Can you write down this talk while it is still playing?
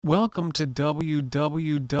Welcome to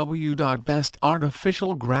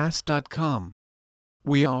www.bestartificialgrass.com.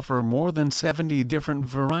 We offer more than 70 different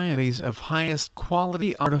varieties of highest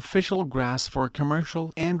quality artificial grass for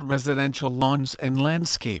commercial and residential lawns and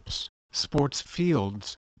landscapes, sports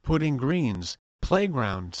fields, putting greens,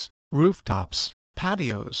 playgrounds, rooftops,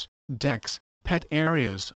 patios, decks, pet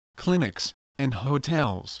areas, clinics, and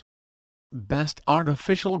hotels. Best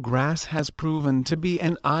Artificial Grass has proven to be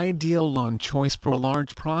an ideal lawn choice for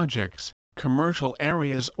large projects, commercial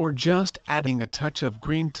areas, or just adding a touch of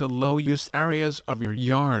green to low-use areas of your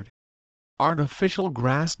yard. Artificial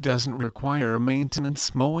grass doesn't require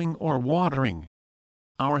maintenance, mowing, or watering.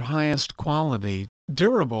 Our highest quality,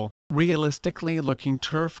 durable, realistically looking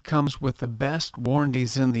turf comes with the best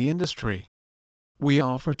warranties in the industry. We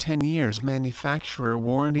offer 10 years manufacturer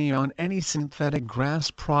warranty on any synthetic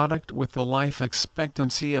grass product with a life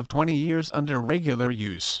expectancy of 20 years under regular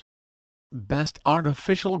use. Best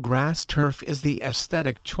Artificial Grass Turf is the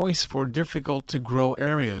aesthetic choice for difficult to grow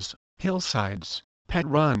areas, hillsides, pet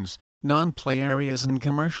runs, non-play areas, and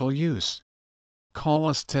commercial use. Call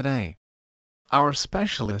us today. Our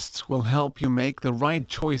specialists will help you make the right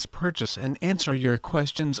choice, purchase, and answer your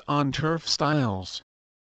questions on turf styles.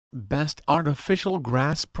 Best Artificial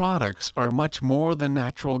Grass products are much more than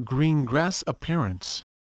natural green grass appearance.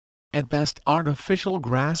 At Best Artificial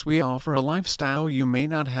Grass we offer a lifestyle you may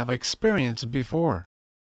not have experienced before.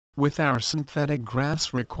 With our synthetic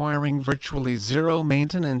grass requiring virtually zero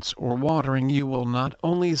maintenance or watering, you will not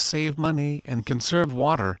only save money and conserve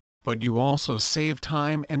water, but you also save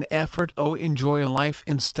time and effort. Enjoy life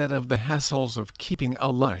instead of the hassles of keeping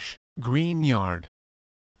a lush, green yard.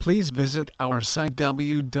 Please visit our site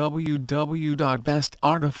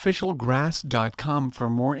www.bestartificialgrass.com for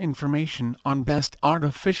more information on Best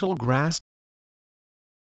Artificial Grass.